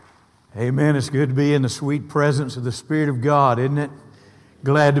Amen. It's good to be in the sweet presence of the Spirit of God, isn't it?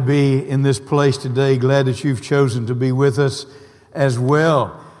 Glad to be in this place today. Glad that you've chosen to be with us as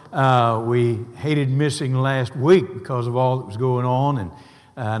well. We hated missing last week because of all that was going on, and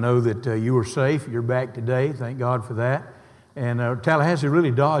I know that you were safe. You're back today. Thank God for that. And Tallahassee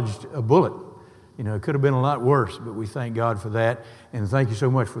really dodged a bullet. You know, it could have been a lot worse, but we thank God for that. And thank you so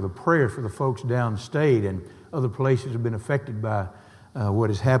much for the prayers for the folks downstate and other places that have been affected by what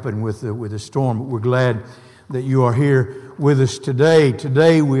has happened with the storm. But we're glad that you are here with us today.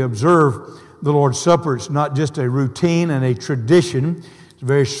 Today we observe the Lord's Supper. It's not just a routine and a tradition. It's a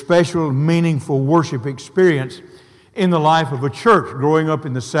very special, meaningful worship experience in the life of a church. Growing up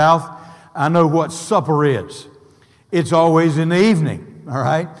in the South, I know what supper is. It's always in the evening, all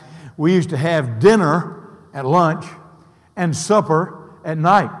right? We used to have dinner at lunch and supper at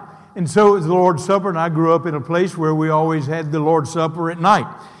night. And so it was the Lord's Supper, and I grew up in a place where we always had the Lord's Supper at night.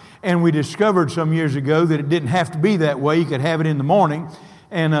 And we discovered some years ago that it didn't have to be that way. You could have it in the morning,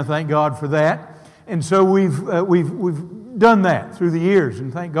 and I thank God for that. And so we've done that through the years,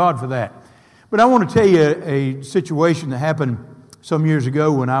 and thank God for that. But I want to tell you a situation that happened some years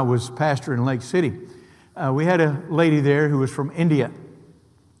ago when I was pastor in Lake City. We had a lady there who was from India.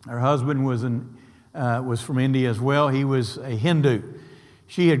 Her husband was from India as well. He was a Hindu.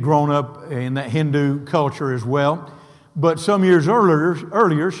 She had grown up in that Hindu culture as well. But some years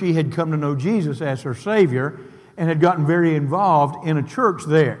earlier, she had come to know Jesus as her Savior and had gotten very involved in a church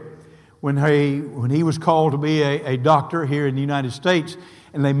there. When he was called to be a doctor here in the United States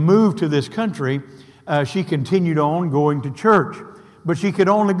and they moved to this country, she continued on going to church. But she could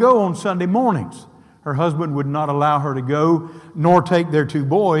only go on Sunday mornings. Her husband would not allow her to go, nor take their two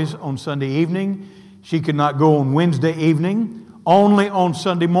boys on Sunday evening. She could not go on Wednesday evening. Only on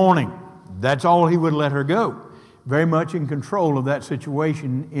Sunday morning. That's all he would let her go. Very much in control of that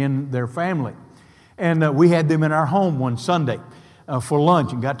situation in their family. And we had them in our home one Sunday for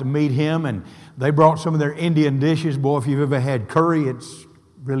lunch and got to meet him. And they brought some of their Indian dishes. Boy, if you've ever had curry, it's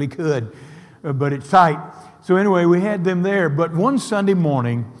really good, but it's tight. So anyway, we had them there. But one Sunday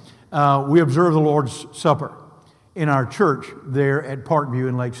morning, we observed the Lord's Supper in our church there at Parkview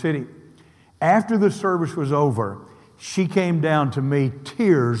in Lake City. After the service was over, she came down to me,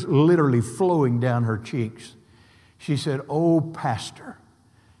 tears literally flowing down her cheeks. She said, "Oh, Pastor,"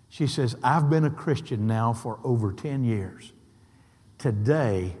 she says, "I've been a Christian now for over 10 years.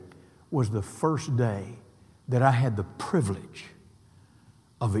 Today was the first day that I had the privilege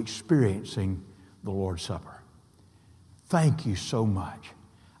of experiencing the Lord's Supper. Thank you so much."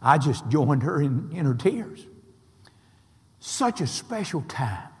 I just joined her in her tears. Such a special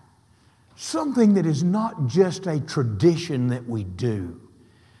time. Something that is not just a tradition that we do.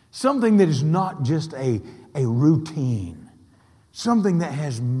 Something that is not just a routine. Something that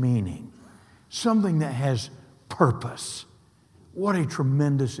has meaning. Something that has purpose. What a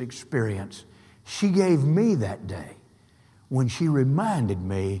tremendous experience she gave me that day when she reminded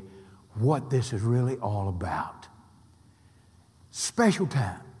me what this is really all about. Special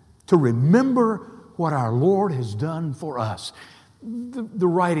time to remember what our Lord has done for us. The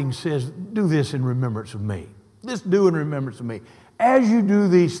writing says, "Do this in remembrance of me." This do in remembrance of me. As you do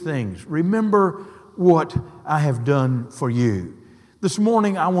these things, remember what I have done for you. This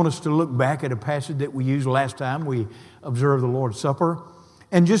morning, I want us to look back at a passage that we used last time we observed the Lord's Supper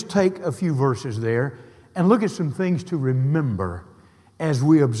and just take a few verses there and look at some things to remember as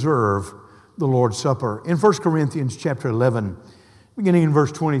we observe the Lord's Supper. In 1 Corinthians chapter 11, beginning in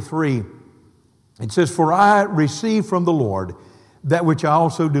verse 23, it says, "For I received from the Lord that which I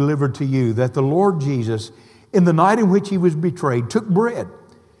also delivered to you, that the Lord Jesus, in the night in which he was betrayed, took bread.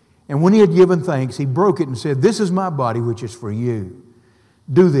 And when he had given thanks, he broke it and said, 'This is my body, which is for you.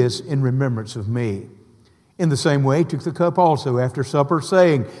 Do this in remembrance of me.' In the same way, he took the cup also after supper,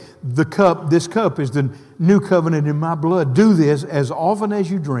 saying, 'This cup is the new covenant in my blood. Do this as often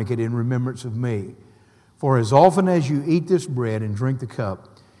as you drink it in remembrance of me. For as often as you eat this bread and drink the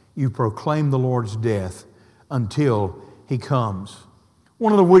cup, you proclaim the Lord's death until he comes.'"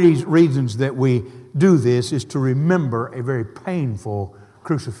 One of the reasons that we do this is to remember a very painful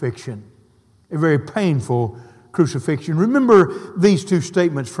crucifixion. A very painful crucifixion. Remember these two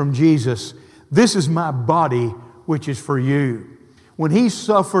statements from Jesus. "This is my body, which is for you." When he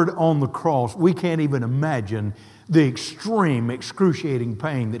suffered on the cross, we can't even imagine the extreme, excruciating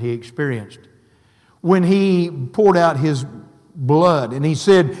pain that he experienced. When he poured out his blood and he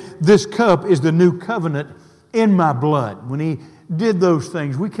said, "This cup is the new covenant in my blood." When he did those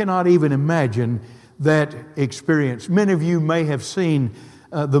things, we cannot even imagine that experience. Many of you may have seen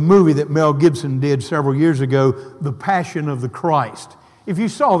the movie that Mel Gibson did several years ago, The Passion of the Christ. If you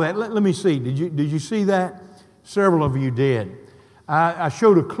saw that, let me see. Did you see that? Several of you did. I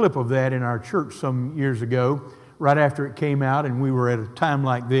showed a clip of that in our church some years ago, right after it came out, and we were at a time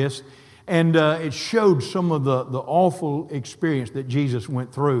like this. And it showed some of the awful experience that Jesus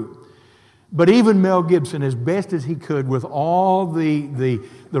went through. But even Mel Gibson, as best as he could, with all the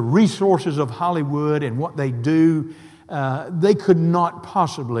resources of Hollywood and what they do, they could not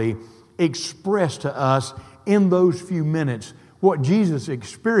possibly express to us in those few minutes what Jesus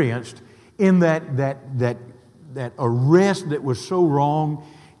experienced in that arrest that was so wrong,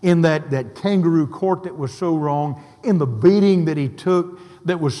 in that kangaroo court that was so wrong, in the beating that he took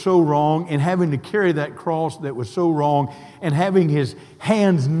that was so wrong, and having to carry that cross that was so wrong, and having his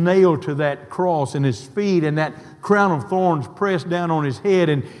hands nailed to that cross and his feet, and that crown of thorns pressed down on his head,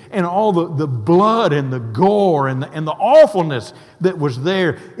 and all the blood and the gore and the awfulness that was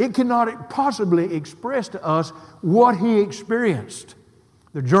there. It cannot possibly express to us what he experienced.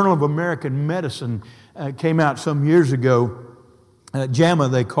 The Journal of American Medicine came out some years ago, JAMA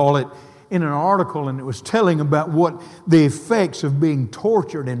they call it, in an article, and it was telling about what the effects of being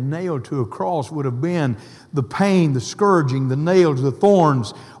tortured and nailed to a cross would have been. The pain, the scourging, the nails, the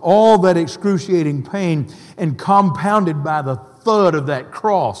thorns, all that excruciating pain, and compounded by the thud of that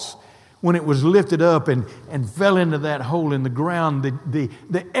cross when it was lifted up and fell into that hole in the ground,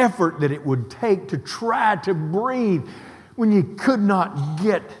 the effort that it would take to try to breathe when you could not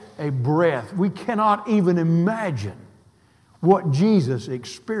get a breath. We cannot even imagine what Jesus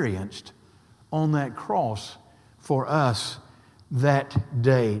experienced on that cross for us that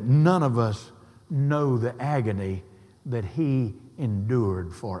day. None of us know the agony that he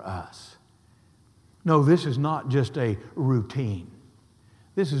endured for us. No, this is not just a routine.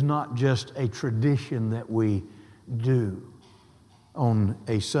 This is not just a tradition that we do on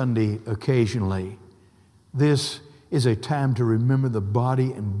a Sunday occasionally. This is a time to remember the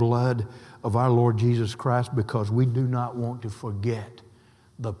body and blood of our Lord Jesus Christ, because we do not want to forget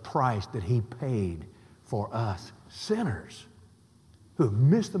the price that he paid for us sinners who have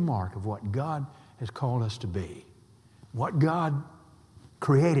missed the mark of what God has called us to be, what God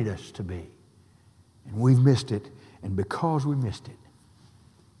created us to be. And we've missed it, and because we missed it,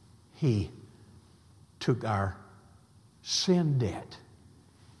 he took our sin debt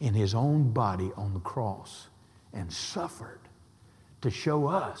in his own body on the cross and suffered to show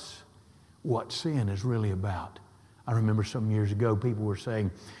us what sin is really about. I remember some years ago people were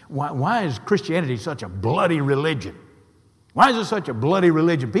saying, why is Christianity such a bloody religion? Why is it such a bloody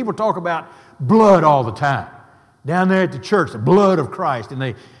religion? People talk about blood all the time. Down there at the church, the blood of Christ, and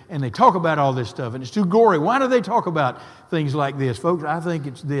they talk about all this stuff, and it's too gory. Why do they talk about things like this? Folks, I think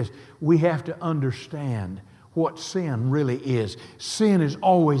it's this. We have to understand what sin really is. Sin is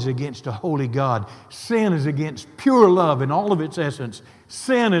always against a holy God. Sin is against pure love in all of its essence.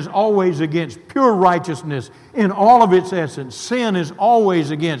 Sin is always against pure righteousness in all of its essence. Sin is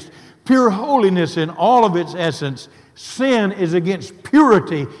always against pure holiness in all of its essence. Sin is against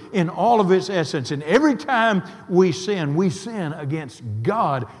purity in all of its essence. And every time we sin against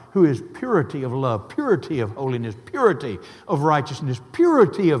God, who is purity of love, purity of holiness, purity of righteousness,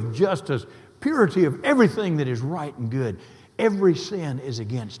 purity of justice, purity of everything that is right and good. Every sin is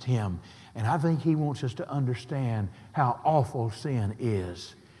against him. And I think he wants us to understand how awful sin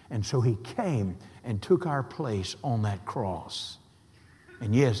is. And so he came and took our place on that cross.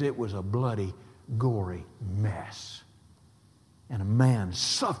 And yes, it was a bloody, gory mess. And a man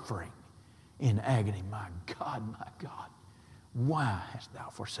suffering in agony. My God, why hast thou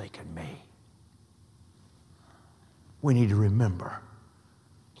forsaken me? We need to remember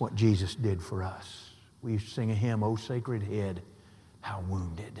what Jesus did for us. We used to sing a hymn, "O Sacred Head, how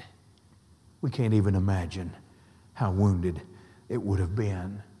wounded." We can't even imagine how wounded it would have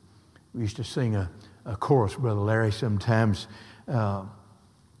been. We used to sing a chorus, Brother Larry, sometimes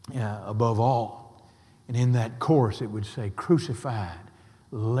above all. And in that chorus it would say, "Crucified,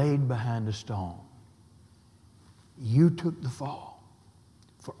 laid behind a stone. You took the fall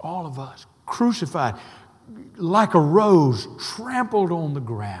for all of us. Crucified, like a rose trampled on the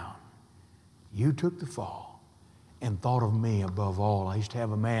ground. You took the fall and thought of me above all." I used to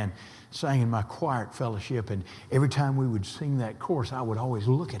have a man sing in my choir at fellowship, and every time we would sing that chorus, I would always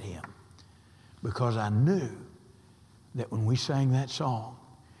look at him, because I knew that when we sang that song,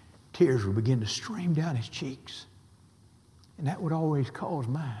 tears would begin to stream down his cheeks. And that would always cause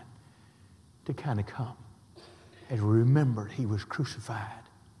mine to kind of come as we remembered he was crucified,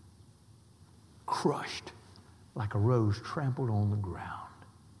 crushed like a rose trampled on the ground.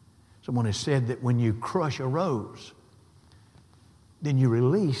 Someone has said that when you crush a rose, then you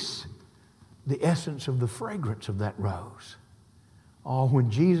release the essence of the fragrance of that rose. Oh, when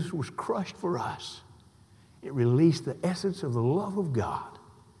Jesus was crushed for us, it released the essence of the love of God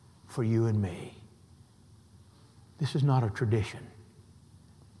for you and me. This is not a tradition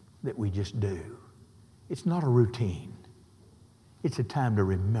that we just do. It's not a routine. It's a time to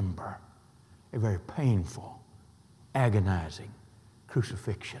remember a very painful, agonizing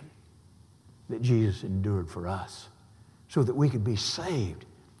crucifixion that Jesus endured for us so that we could be saved.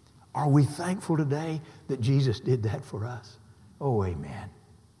 Are we thankful today that Jesus did that for us? Oh, amen.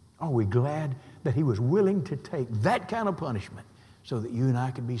 Are we glad that He was willing to take that kind of punishment so that you and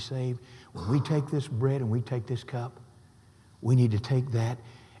I could be saved? When we take this bread and we take this cup, we need to take that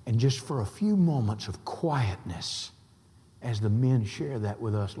and just for a few moments of quietness, as the men share that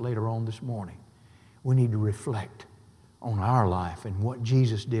with us later on this morning, we need to reflect on our life and what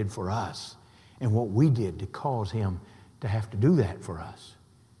Jesus did for us and what we did to cause Him to have to do that for us.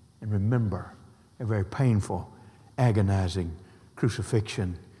 And remember a very painful, agonizing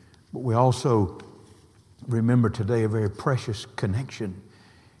crucifixion. But we also remember today a very precious connection.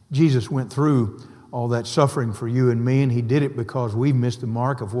 Jesus went through all that suffering for you and me, and He did it because we missed the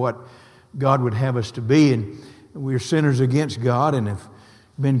mark of what God would have us to be. And we're sinners against God and have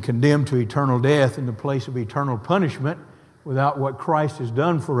been condemned to eternal death in the place of eternal punishment without what Christ has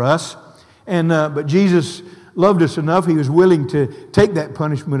done for us. But Jesus loved us enough, He was willing to take that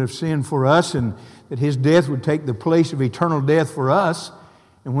punishment of sin for us, and that His death would take the place of eternal death for us.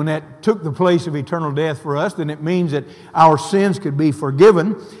 And when that took the place of eternal death for us, then it means that our sins could be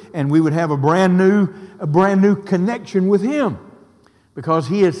forgiven and we would have a brand new connection with Him. Because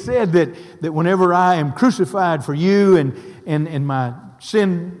He has said that whenever I am crucified for you and my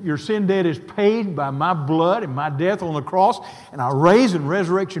sin, your sin debt is paid by my blood and my death on the cross, and I raise in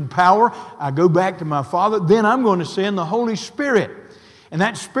resurrection power, I go back to my Father, then I'm going to send the Holy Spirit. And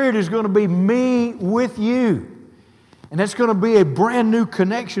that Spirit is going to be me with you. And that's going to be a brand new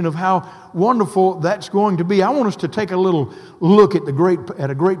connection of how wonderful that's going to be. I want us to take a little look at a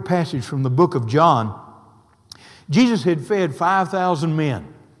great passage from the book of John. Jesus had fed 5,000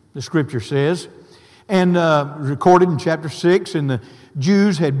 men, the Scripture says, and recorded in chapter 6. And the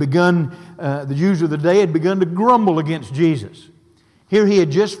Jews of the day had begun to grumble against Jesus. Here He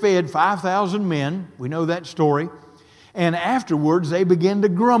had just fed 5,000 men. We know that story. And afterwards they began to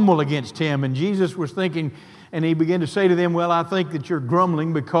grumble against Him. And Jesus was thinking, and He began to say to them, well, I think that you're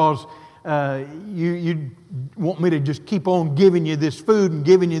grumbling because you want me to just keep on giving you this food and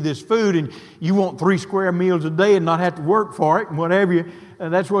giving you this food, and you want 3 square meals a day and not have to work for it and whatever.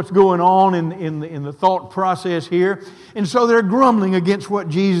 That's what's going on in the thought process here. And so they're grumbling against what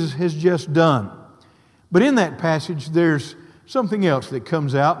Jesus has just done. But in that passage, there's something else that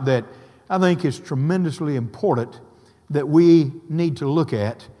comes out that I think is tremendously important that we need to look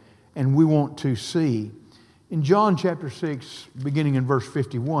at and we want to see. In John chapter 6, beginning in verse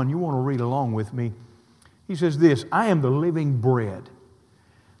 51, you want to read along with me. He says this, I am the living bread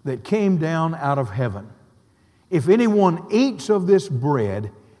that came down out of heaven. If anyone eats of this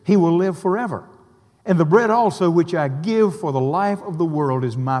bread, he will live forever. And the bread also which I give for the life of the world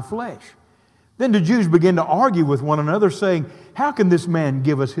is my flesh. Then the Jews began to argue with one another, saying, how can this man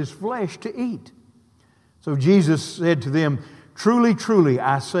give us his flesh to eat? So Jesus said to them, truly, truly,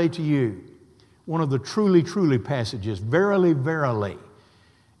 I say to you, one of the truly, truly passages, verily, verily,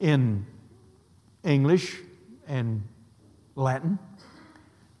 in English and Latin.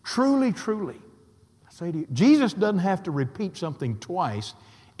 Truly, truly, I say to you. Jesus doesn't have to repeat something twice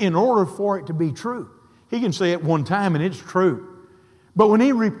in order for it to be true. He can say it one time and it's true. But when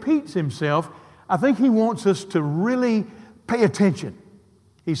He repeats Himself, I think He wants us to really pay attention.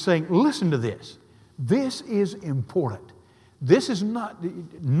 He's saying, listen to this. This is important. This is not,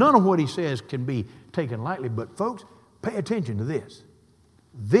 none of what He says can be taken lightly, but folks, pay attention to this.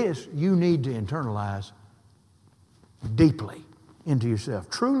 This you need to internalize deeply into yourself.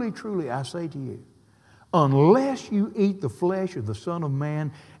 Truly, truly, I say to you, unless you eat the flesh of the Son of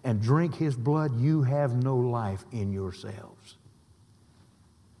Man and drink His blood, you have no life in yourselves.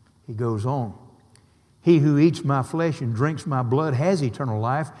 He goes on. He who eats my flesh and drinks my blood has eternal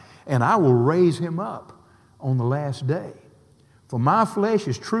life, and I will raise him up on the last day. For my flesh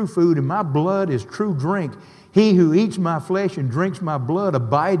is true food, and my blood is true drink. He who eats my flesh and drinks my blood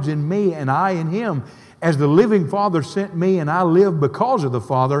abides in me, and I in him. As the living Father sent me, and I live because of the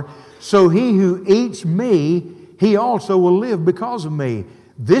Father, so he who eats me, he also will live because of me.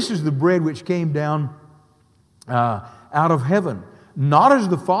 This is the bread which came down out of heaven. Not as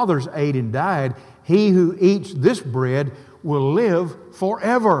the fathers ate and died, he who eats this bread will live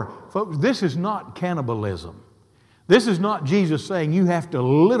forever. Folks, this is not cannibalism. This is not Jesus saying you have to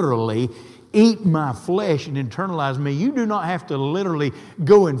literally eat my flesh and internalize me. You do not have to literally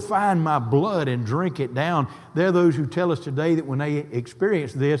go and find my blood and drink it down. There are those who tell us today that when they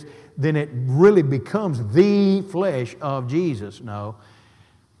experience this, then it really becomes the flesh of Jesus. No.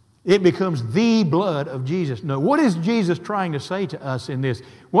 It becomes the blood of Jesus. No. What is Jesus trying to say to us in this?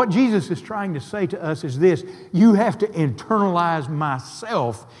 What Jesus is trying to say to us is this: you have to internalize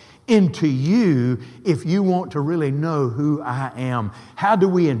myself into you if you want to really know who I am. How do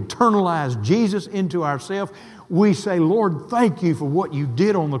we internalize Jesus into ourselves? We say, Lord, thank you for what you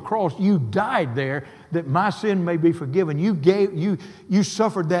did on the cross. You died there that my sin may be forgiven. You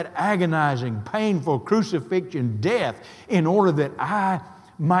suffered that agonizing, painful crucifixion death in order that I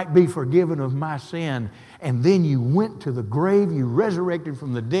might be forgiven of my sin. And then you went to the grave, you resurrected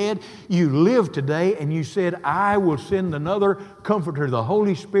from the dead, you live today, and you said, I will send another Comforter, the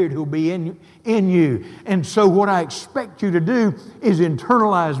Holy Spirit, who will be in you. And so what I expect you to do is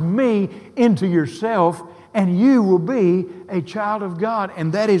internalize me into yourself, and you will be a child of God.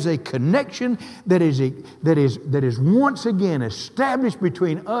 And that is a connection that is once again established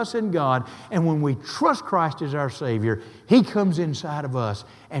between us and God. And when we trust Christ as our Savior, He comes inside of us,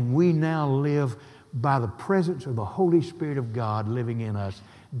 and we now live by the presence of the Holy Spirit of God living in us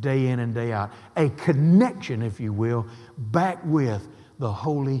day in and day out. A connection, if you will, back with the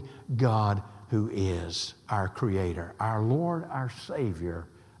Holy God who is our Creator, our Lord, our Savior,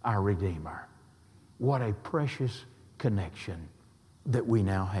 our Redeemer. What a precious connection that we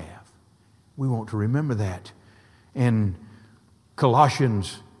now have. We want to remember that. In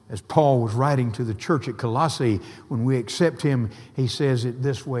Colossians, as Paul was writing to the church at Colossae, when we accept Him, he says it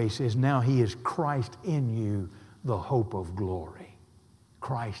this way. He says, now He is Christ in you, the hope of glory.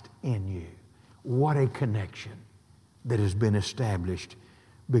 Christ in you. What a connection that has been established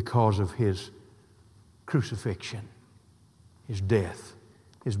because of His crucifixion, His death,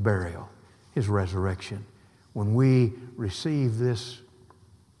 His burial, His resurrection. When we receive this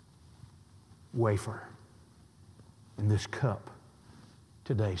wafer and this cup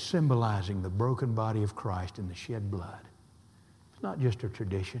today, symbolizing the broken body of Christ and the shed blood, it's not just a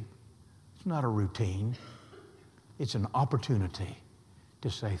tradition. It's not a routine. It's an opportunity to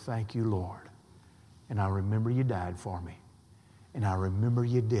say, thank you, Lord. And I remember you died for me. And I remember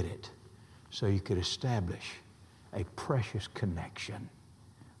you did it so you could establish a precious connection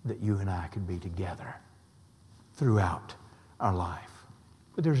that you and I could be together throughout our life.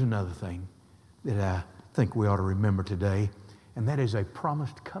 But there's another thing that I think we ought to remember today, and that is a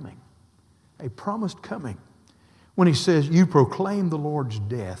promised coming. A promised coming. When He says, you proclaim the Lord's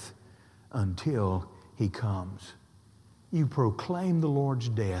death until He comes. You proclaim the Lord's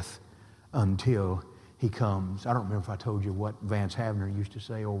death until He comes. I don't remember if I told you what Vance Havner used to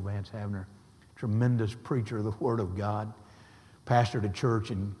say, old Vance Havner, tremendous preacher of the Word of God, pastored a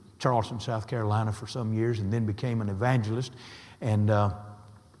church in Charleston, South Carolina for some years and then became an evangelist. And I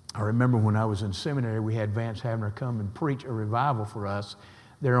remember when I was in seminary, we had Vance Havner come and preach a revival for us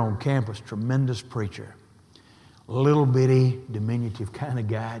there on campus. Tremendous preacher. Little bitty, diminutive kind of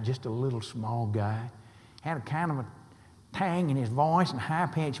guy, just a little small guy. Had a kind of a tang in his voice and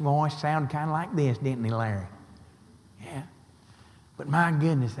high-pitched voice. Sounded kind of like this, didn't he, Larry? Yeah. But my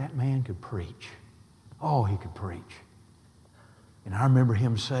goodness, that man could preach. Oh, he could preach. And I remember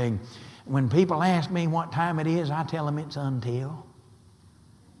him saying, when people ask me what time it is, I tell them it's until.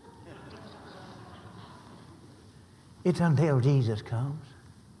 It's until Jesus comes.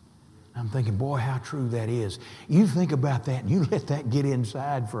 I'm thinking, boy, how true that is. You think about that and you let that get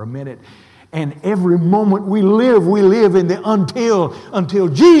inside for a minute. And every moment we live in the until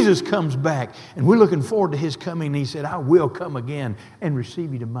Jesus comes back. And we're looking forward to His coming. And He said, I will come again and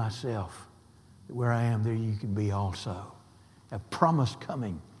receive you to myself. Where I am, there you can be also. A promised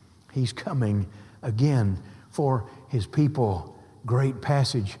coming. He's coming again for His people. Great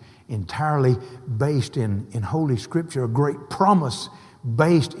passage entirely based in Holy Scripture. A great promise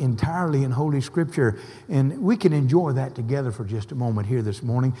based entirely in Holy Scripture. And we can enjoy that together for just a moment here this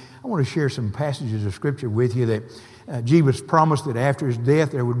morning. I want to share some passages of Scripture with you that Jesus promised that after His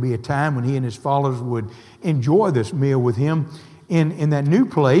death there would be a time when He and His followers would enjoy this meal with Him in that new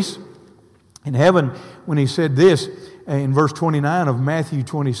place in heaven. When He said this in verse 29 of Matthew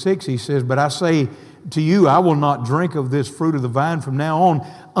 26, He says, but I say to you, I will not drink of this fruit of the vine from now on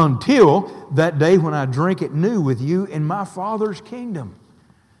until that day when I drink it new with you in my Father's kingdom.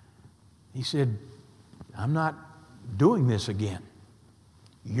 He said, I'm not doing this again.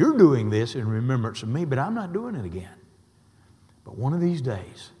 You're doing this in remembrance of me, but I'm not doing it again. But one of these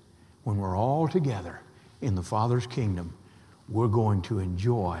days, when we're all together in the Father's kingdom, we're going to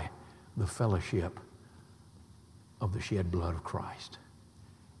enjoy the fellowship of the shed blood of Christ.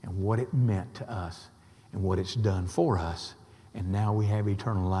 and what it meant to us and what it's done for us. And now we have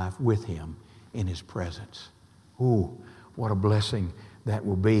eternal life with him in his presence. Ooh, what a blessing that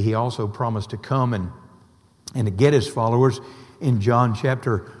will be. He also promised to come and to get his followers. In John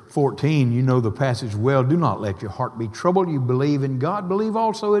chapter 14, you know the passage well. Do not let your heart be troubled. You believe in God, believe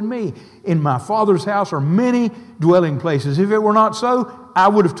also in me. In my Father's house are many dwelling places. If it were not so, I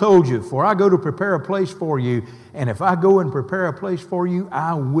would have told you, for I go to prepare a place for you. And if I go and prepare a place for you,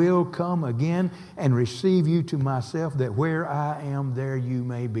 I will come again and receive you to myself, that where I am, there you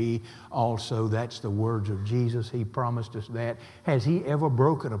may be also. That's the words of Jesus. He promised us that. Has he ever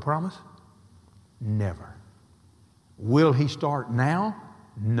broken a promise? Never. Will he start now?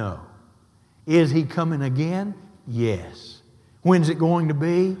 No. Is he coming again? Yes. When's it going to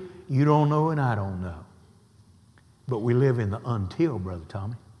be? You don't know and I don't know. But we live in the until, Brother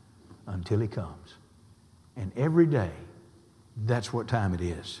Tommy, until he comes. And every day, that's what time it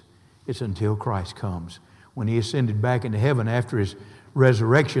is. It's until Christ comes. When he ascended back into heaven after his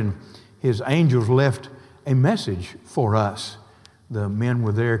resurrection, his angels left a message for us. The men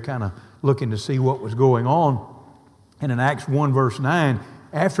were there kind of looking to see what was going on. And in Acts 1 verse 9,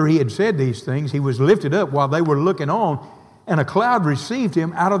 after he had said these things, he was lifted up while they were looking on, and a cloud received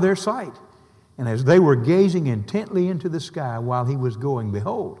him out of their sight. And as they were gazing intently into the sky while he was going,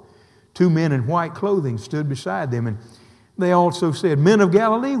 behold, two men in white clothing stood beside them. And they also said, Men of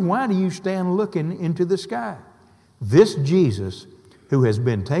Galilee, why do you stand looking into the sky? This Jesus, who has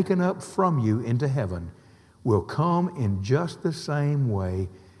been taken up from you into heaven, will come in just the same way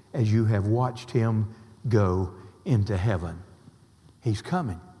as you have watched him go into heaven. He's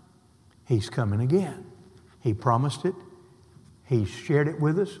coming. He's coming again. He promised it. He shared it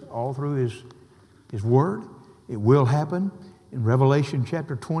with us all through his word. It will happen. In Revelation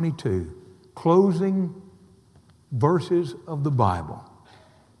chapter 22, closing verses of the Bible,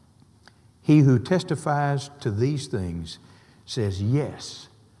 he who testifies to these things says, yes,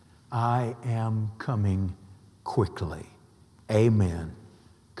 I am coming quickly. Amen.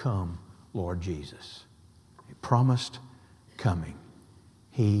 Come, Lord Jesus. He promised coming.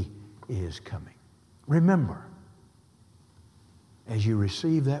 He is coming. Remember, as you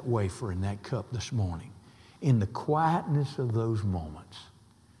receive that wafer and that cup this morning, in the quietness of those moments,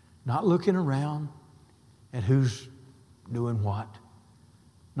 not looking around at who's doing what,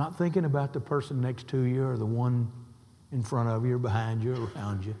 not thinking about the person next to you or the one in front of you or behind you or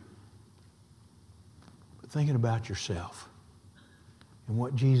around you, but thinking about yourself and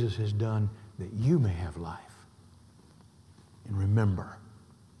what Jesus has done that you may have life. And remember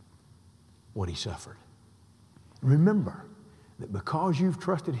what he suffered. Remember that because you've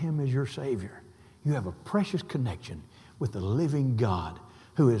trusted him as your Savior, you have a precious connection with the living God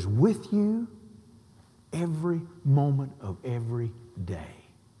who is with you every moment of every day.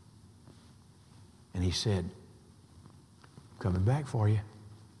 And he said, I'm coming back for you.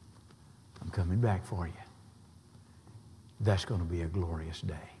 I'm coming back for you. That's going to be a glorious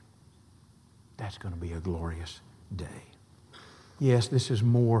day. That's going to be a glorious day. Yes, this is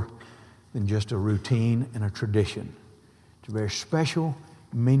more than just a routine and a tradition. It's a very special,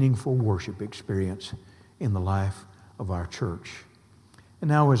 meaningful worship experience in the life of our church. And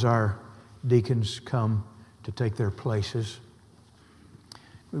now as our deacons come to take their places,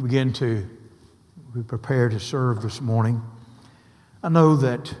 we prepare to serve this morning. I know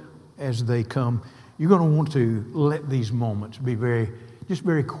that as they come, you're going to want to let these moments be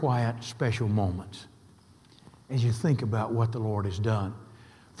very quiet, special moments as you think about what the Lord has done.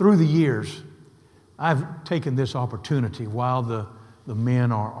 Through the years, I've taken this opportunity while the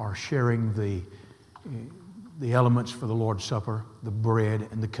men are sharing the elements for the Lord's Supper, the bread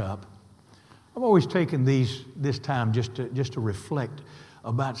and the cup. I've always taken this time just to reflect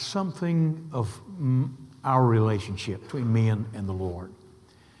about something of our relationship between me and the Lord.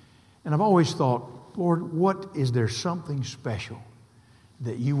 And I've always thought, Lord, what is there something special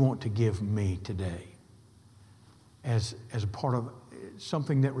that you want to give me today as a part of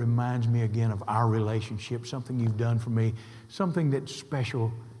something that reminds me again of our relationship, something you've done for me, something that's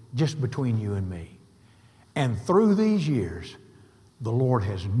special just between you and me. And through these years, the Lord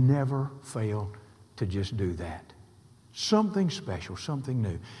has never failed to just do that. Something special, something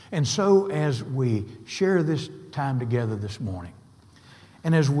new. And so as we share this time together this morning,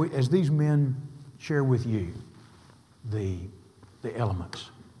 and as these men share with you the elements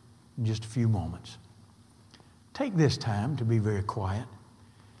in just a few moments, take this time to be very quiet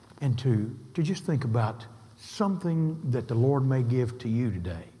and to just think about something that the Lord may give to you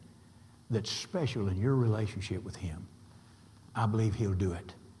today that's special in your relationship with him. I believe he'll do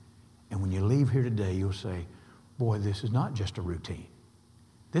it. And when you leave here today, you'll say, boy, this is not just a routine.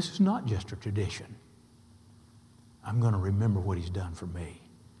 This is not just a tradition. I'm going to remember what He's done for me.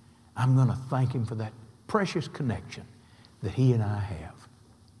 I'm going to thank Him for that precious connection that He and I have.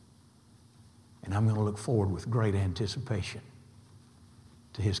 And I'm going to look forward with great anticipation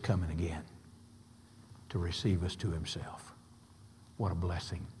to His coming again to receive us to Himself. What a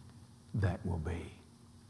blessing that will be.